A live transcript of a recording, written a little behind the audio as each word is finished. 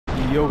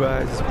Yo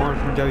guys, it's Mark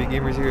from W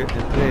Gamers here, and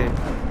today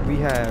we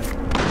have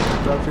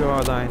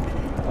Hardline.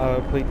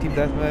 Played Team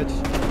Deathmatch,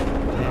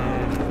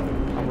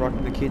 and I'm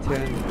rocking the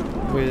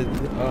K10 with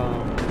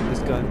this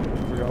gun. I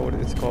forgot what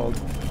it's called. I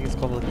think it's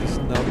called like the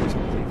snub or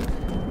something.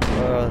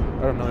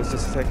 I don't know. It's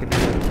just a second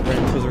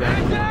goes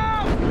around.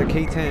 The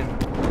K10,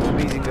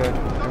 amazing gun.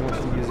 I want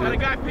you to use it. Got a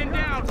guy pinned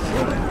down. So,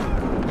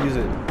 use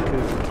it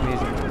because it's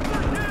amazing.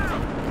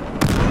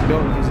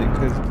 Don't use it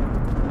because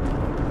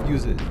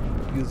use it.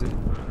 Use it.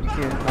 You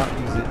can't not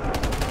use it.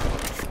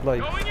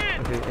 Like,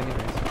 okay,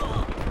 anyways.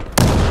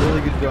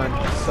 Really good gun.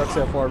 Sucks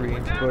at far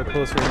range, but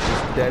close range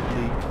is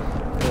deadly.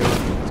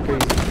 It's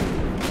crazy.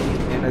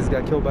 And I just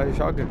got killed by a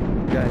shotgun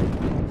guy.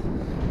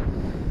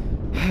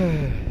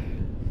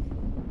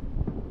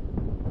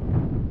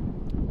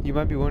 You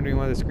might be wondering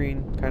why the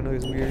screen kind of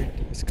is weird.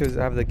 It's because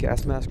I have the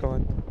gas mask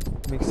on.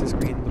 It makes the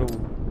screen a little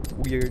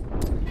weird.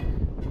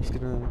 I'm just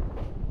gonna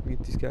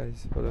mute these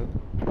guys. Hold up.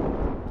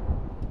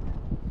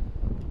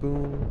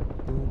 Boom,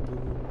 boom,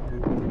 boom,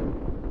 boom.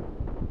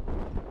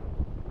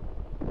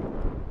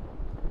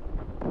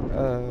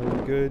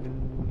 We're good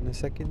in a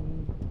second.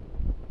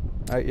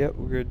 Alright, yep,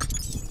 we're good.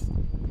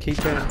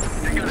 K10,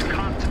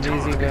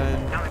 amazing gun.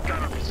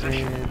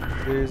 And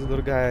there's a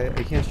little guy,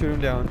 I can't shoot him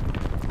down.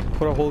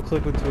 Put a whole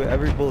clip into it,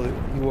 every bullet,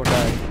 he won't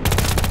die.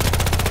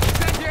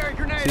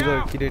 See,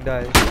 look, he didn't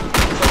die.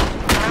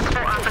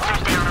 Multiple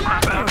officers down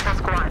across multiple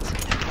squads.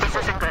 This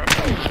isn't good.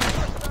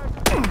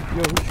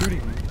 Yo, who's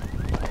shooting me?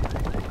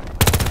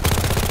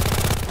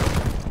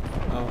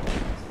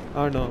 I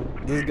don't know.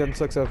 This gun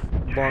sucks at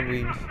long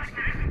range,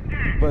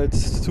 but it's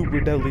super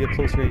deadly at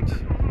close range,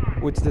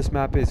 which this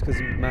map is because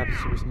the map is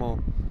super small.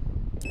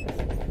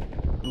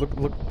 Look!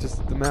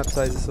 Just the map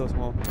size is so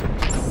small,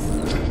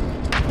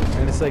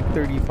 and it's like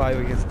 35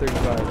 against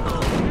 35.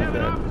 Like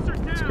that.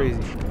 It's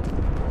crazy.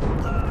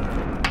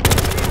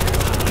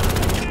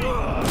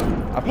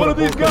 I put One of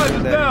these guys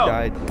is down. He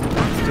died.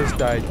 He just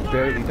died.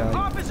 Barely died.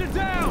 Officer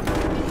down.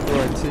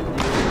 Lights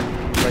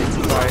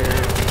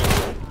fire.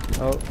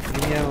 Oh,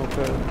 give me ammo,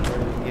 cuz.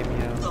 Give me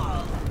ammo.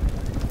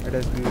 Alright,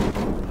 that's good.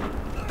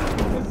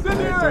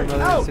 Incendiary!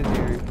 Another Out!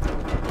 incendiary.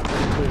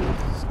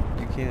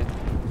 You can't.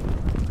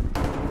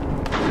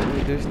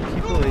 Wait, there's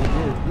people right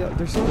here. Yeah,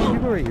 there's so many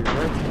people right here.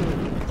 Right?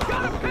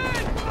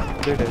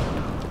 They're dead.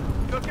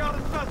 Took out a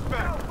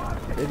suspect.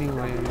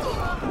 Anyways.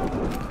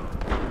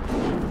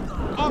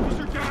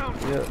 Officer down.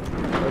 Yeah,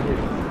 okay.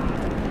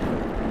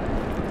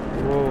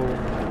 Whoa.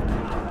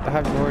 I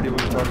have no idea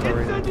what you're talking about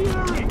right now.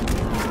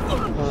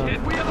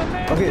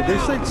 Okay,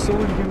 there's like so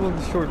many people in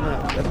this short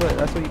map.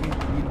 That's what you need.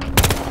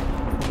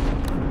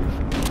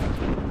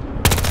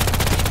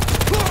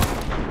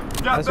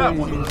 Got that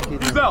one.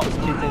 He's out. This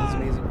K10 is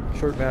amazing.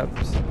 Short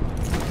maps.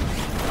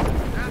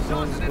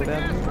 Someone just go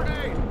down here? I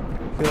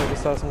feel like I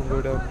saw someone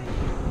go down here.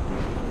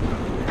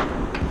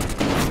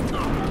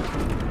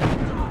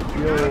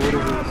 Yo, what is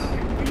this?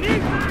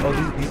 Oh,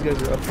 these guys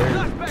are up there.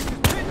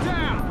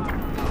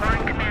 We're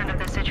in command of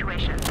the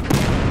situation.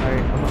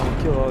 Alright, I'm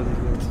gonna kill all these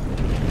guys.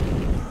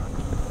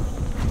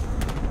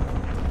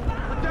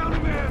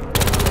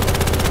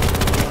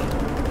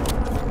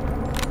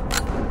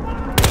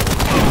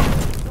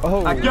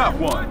 Oh, I got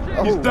one.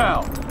 He's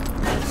down.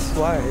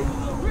 Swag.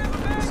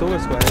 So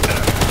much swag.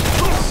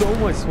 So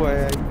much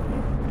swag.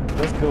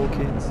 Let's go,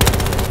 kids.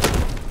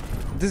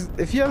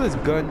 If you have this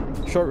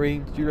gun, short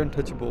range, you're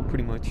untouchable,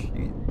 pretty much.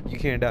 You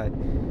can't die.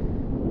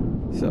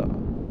 So,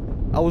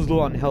 I was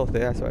low on health,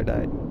 that's why I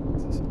died.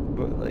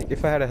 But like,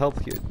 if I had a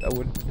health kit, I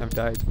wouldn't have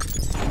died.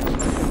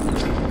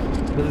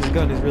 But this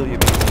gun is really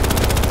amazing.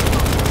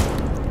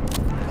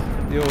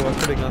 Yo, I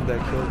could have gotten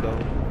that kill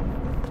though.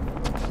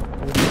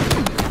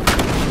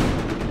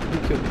 Who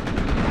killed me?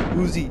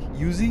 Uzi.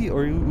 Uzi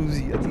or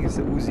Uzi? I think it's a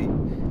Uzi.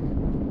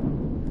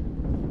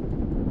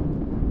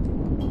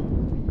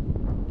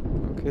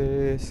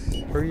 Okay,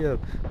 hurry up.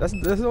 That's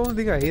the only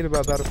thing I hate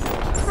about Battlefield.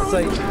 It's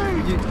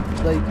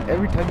like,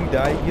 every time you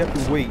die, you have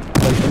to wait.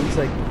 Like, it's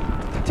like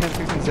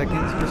 10-15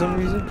 seconds for some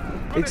reason.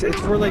 It's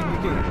for like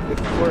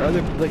for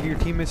other like your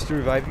teammates to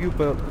revive you,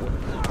 but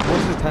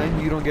most of the time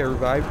you don't get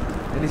revived,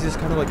 and it's just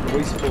kind of like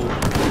wasteful.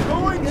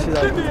 Shit, I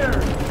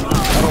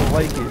don't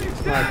like it.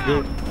 It's not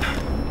good.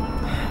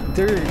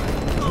 You don't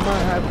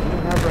have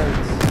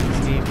rights in this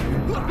game.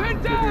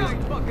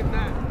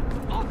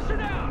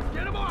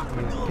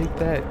 Take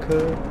that,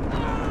 cuz.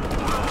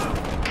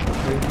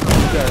 You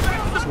got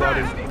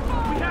slaughtered. We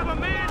have a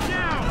man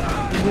down.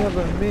 We have a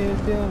man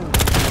down.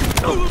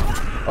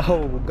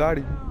 Oh, got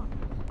him.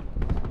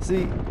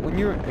 See, when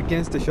you're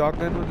against a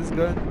shotgun with this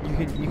gun,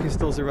 you can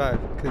still survive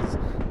because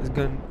this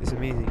gun is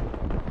amazing.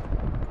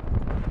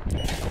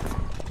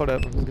 Hold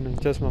up, I'm just gonna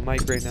adjust my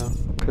mic right now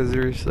because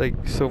there's like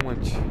so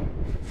much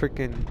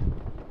freaking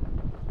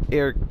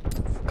air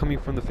coming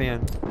from the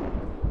fan.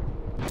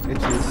 It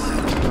just,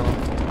 you know,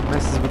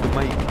 messes with the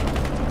mic.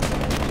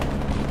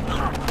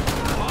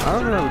 I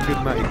don't have a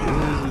good mic.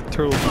 This is a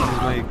Turtle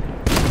Beach's mic.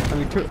 I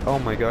mean, oh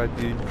my god,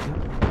 dude.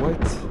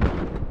 What?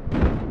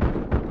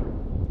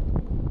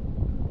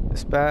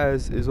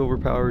 Spaz is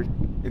overpowered.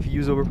 If you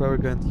use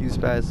overpowered guns, use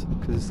Spaz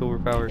because it's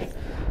overpowered.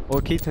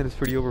 Well, K10 is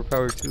pretty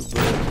overpowered too, but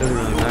it doesn't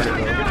really matter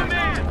though.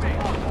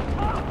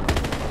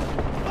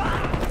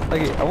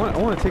 Okay, I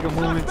want to take a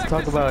moment to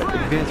talk about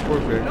Advanced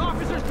Warfare.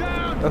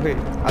 Okay,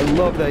 I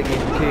love that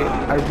game. Okay,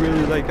 I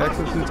really like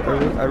exosuits.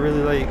 I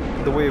really like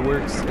the way it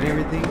works and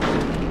everything.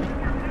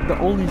 The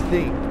only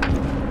thing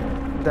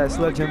that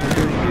Sledgehammer is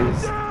doing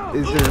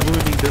is they're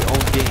ruining their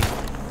own game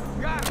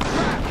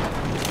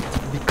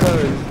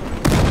because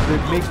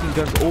they're making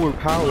guns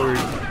overpowered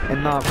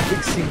and not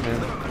fixing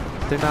them.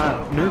 They're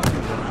not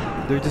nerfing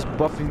them. They're just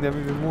buffing them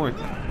even more.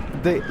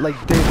 They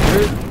nerfed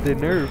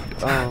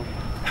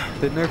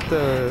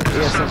the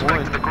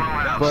ASM1,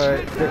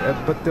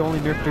 but they only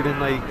nerfed it in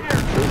like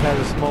it has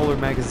a smaller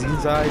magazine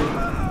size.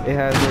 It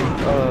has like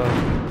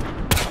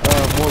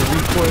more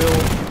recoil.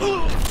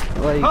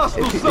 Like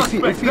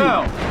if you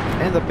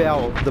and the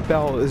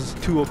barrel is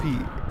too OP.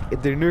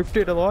 If they nerfed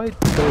it a lot,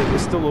 so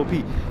it's still OP.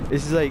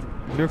 It's just like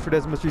nerf it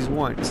as much as you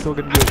want. It's still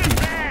gonna be OP.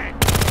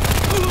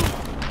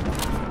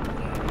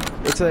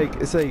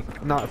 It's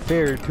like not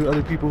fair to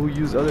other people who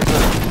use other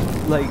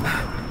guns. Like,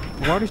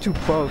 why don't you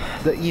buff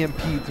the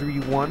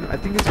EMP-31? I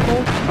think it's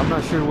called. I'm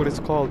not sure what it's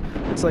called.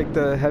 It's like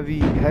the heavy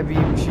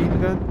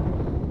machine gun,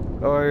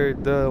 or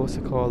the what's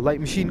it called? Light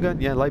machine gun.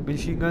 Yeah, light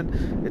machine gun.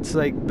 It's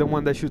like the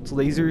one that shoots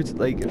lasers.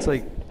 Like it's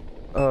like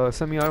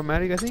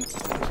semi-automatic, I think.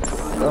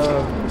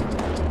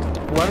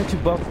 Why don't you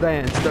buff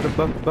that instead of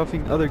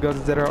buffing other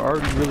guns that are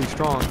already really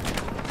strong?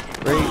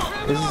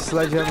 Right? This is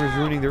Sledgehammer's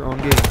ruining their own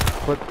game.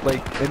 But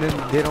like, and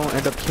then they don't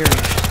end up carrying.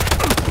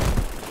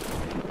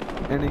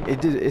 And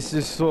it's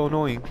just so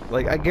annoying.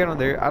 Like I get on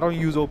there, I don't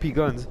use OP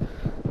guns.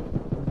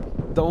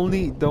 The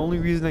only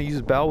reason I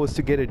use BAL was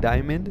to get a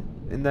diamond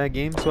in that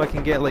game, so I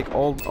can get like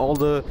all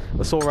the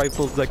assault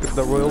rifles, like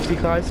the royalty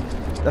class.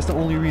 That's the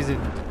only reason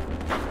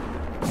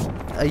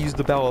I use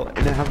the BAL,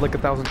 and I have like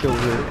 1,000 kills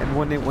with it. And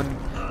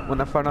when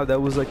I found out that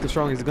was like the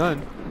strongest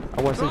gun,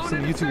 I watched like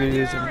some YouTube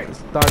videos and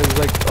thought it was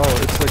like,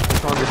 oh, it's like the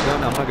strongest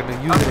gun, I'm not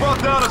gonna use it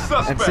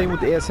anymore. And same with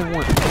the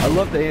ASM1. I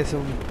loved the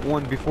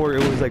ASM1 before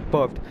it was like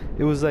buffed.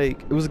 It was a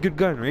good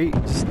gun, right?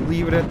 Just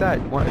leave it at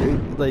that.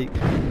 Like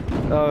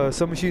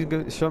submachine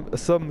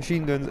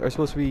guns are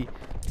supposed to be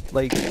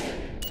like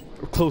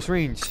close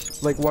range.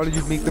 Like, why did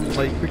you make them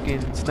like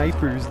freaking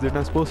snipers? They're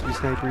not supposed to be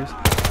snipers.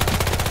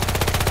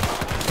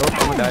 Oh, I'm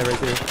gonna die right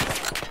there.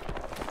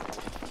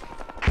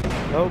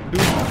 Oh,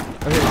 dude.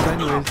 Okay, so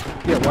anyways,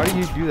 yeah, why do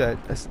you do that?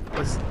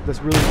 That's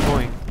really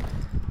annoying.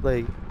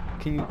 Like,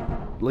 can you,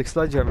 like,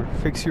 Sledgehammer,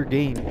 fix your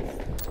game?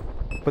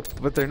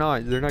 But they're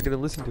not gonna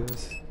listen to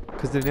us,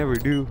 cause they never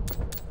do.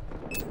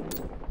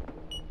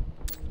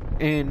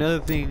 And another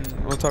thing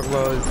I want to talk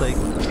about is like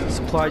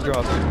supply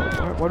drops.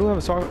 Why do I have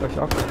a shotgun?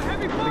 I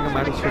think I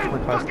might have switched my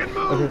class.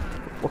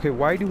 Okay,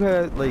 why do I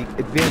have like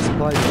advanced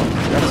supply drops?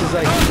 That's just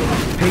like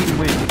pay to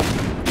win.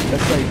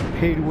 That's like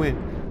pay to win.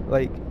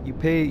 Like you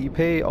pay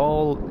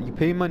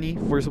money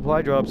for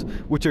supply drops,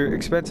 which are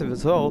expensive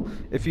as hell.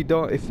 If you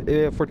don't,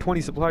 if for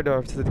 20 supply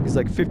drops, I think it's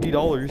like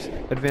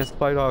 $50. Advanced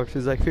supply drops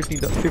is like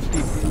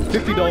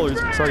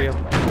 $50. Sorry,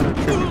 I'm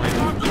tripping right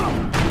now.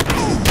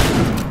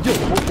 Yo,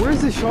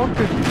 where's the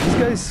shotgun? This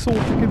guy is so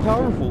freaking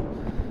powerful.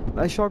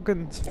 That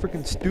shotgun's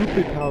freaking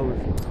stupid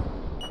powerful.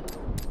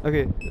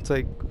 Okay, it's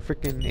like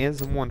freaking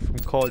ASM1 from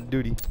Call of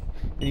Duty.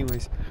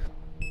 Anyways.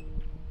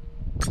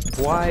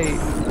 Why?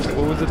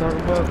 What was I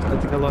talking about? I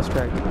think I lost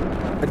track.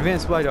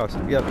 Advanced supply drops.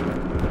 Yep.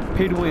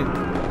 Pay to win.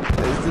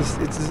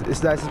 It's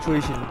that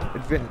situation.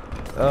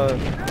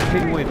 Pay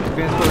to win.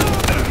 Advanced supply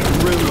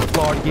drops. Really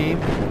flawed game.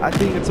 I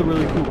think it's a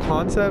really cool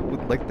concept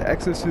with like the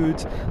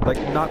exosuits. Like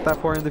not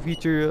that far in the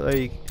future.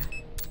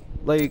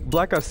 Like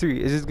Black Ops 3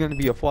 is just gonna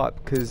be a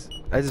flop because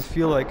I just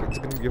feel like it's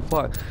gonna be a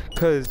flop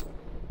because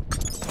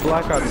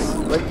Black Ops,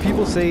 like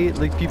people say,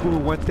 like people who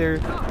went there,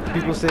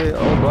 people say,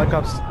 oh, Black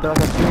Ops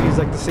 3 is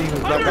like the same as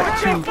Black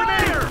Ops 2,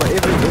 but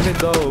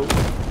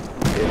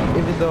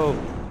even though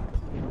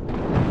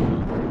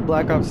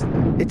Black Ops,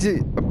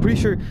 I'm pretty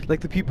sure like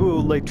the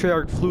people like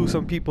Treyarch flew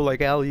some people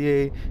like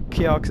Allier,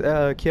 Chaos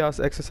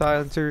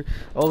Exerciser,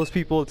 all those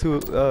people to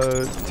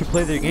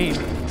play their game,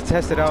 to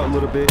test it out a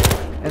little bit,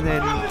 and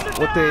then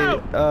what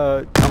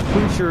I'm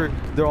pretty sure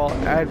they're all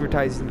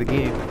advertising the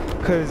game,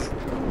 cause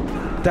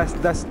that's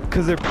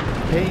because they're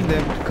paying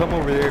them to come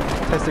over there,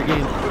 test their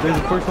game. They're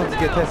the first ones to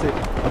get tested.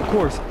 Of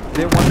course,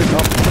 they want this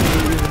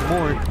opportunity even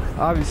more.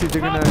 Obviously,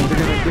 they're gonna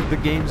give the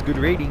games good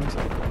ratings.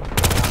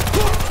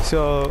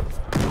 So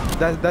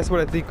that's what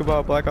I think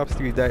about Black Ops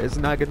 3. That it's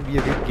not gonna be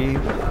a good game.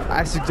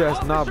 I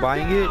suggest not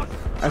buying it.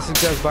 I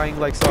suggest buying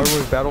like Star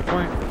Wars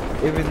Battlefront.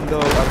 Even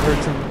though I've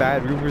heard some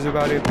bad rumors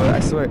about it, but I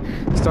swear,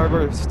 Star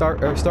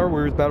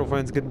Wars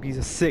Battlefront is gonna be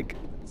a sick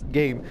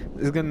game.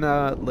 It's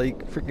gonna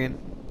like freaking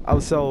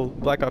outsell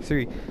Black Ops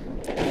 3.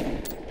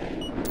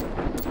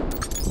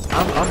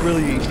 I'm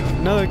really,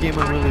 another game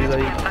I'm really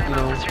like, you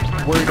know,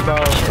 worried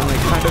about and like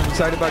kind of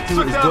excited about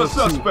too is Ghost 2.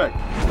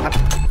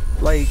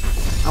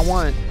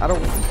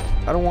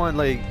 I don't want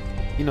like,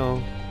 you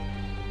know,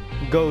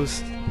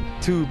 Ghost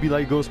 2 be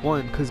like Ghost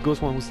 1, because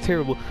Ghost 1 was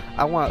terrible.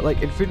 I want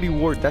like Infinity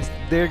Ward. That's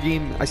their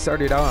game I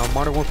started out on.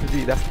 Modern Warfare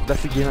 3.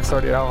 That's the game I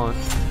started out on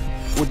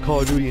with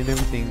Call of Duty and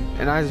everything.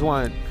 And I just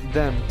want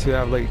them to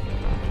have like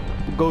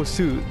Ghost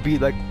 2 be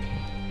like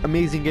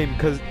amazing game,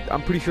 because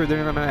I'm pretty sure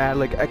they're gonna add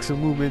like extra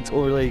movements,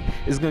 or like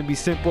it's gonna be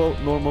simple,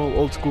 normal,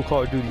 old school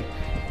Call of Duty.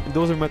 And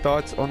those are my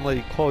thoughts on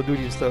like Call of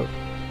Duty and stuff.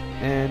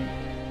 And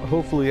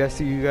hopefully I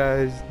see you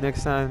guys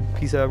next time.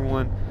 Peace out,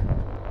 everyone.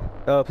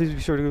 Please be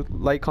sure to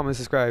like, comment,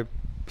 subscribe.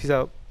 Peace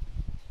out.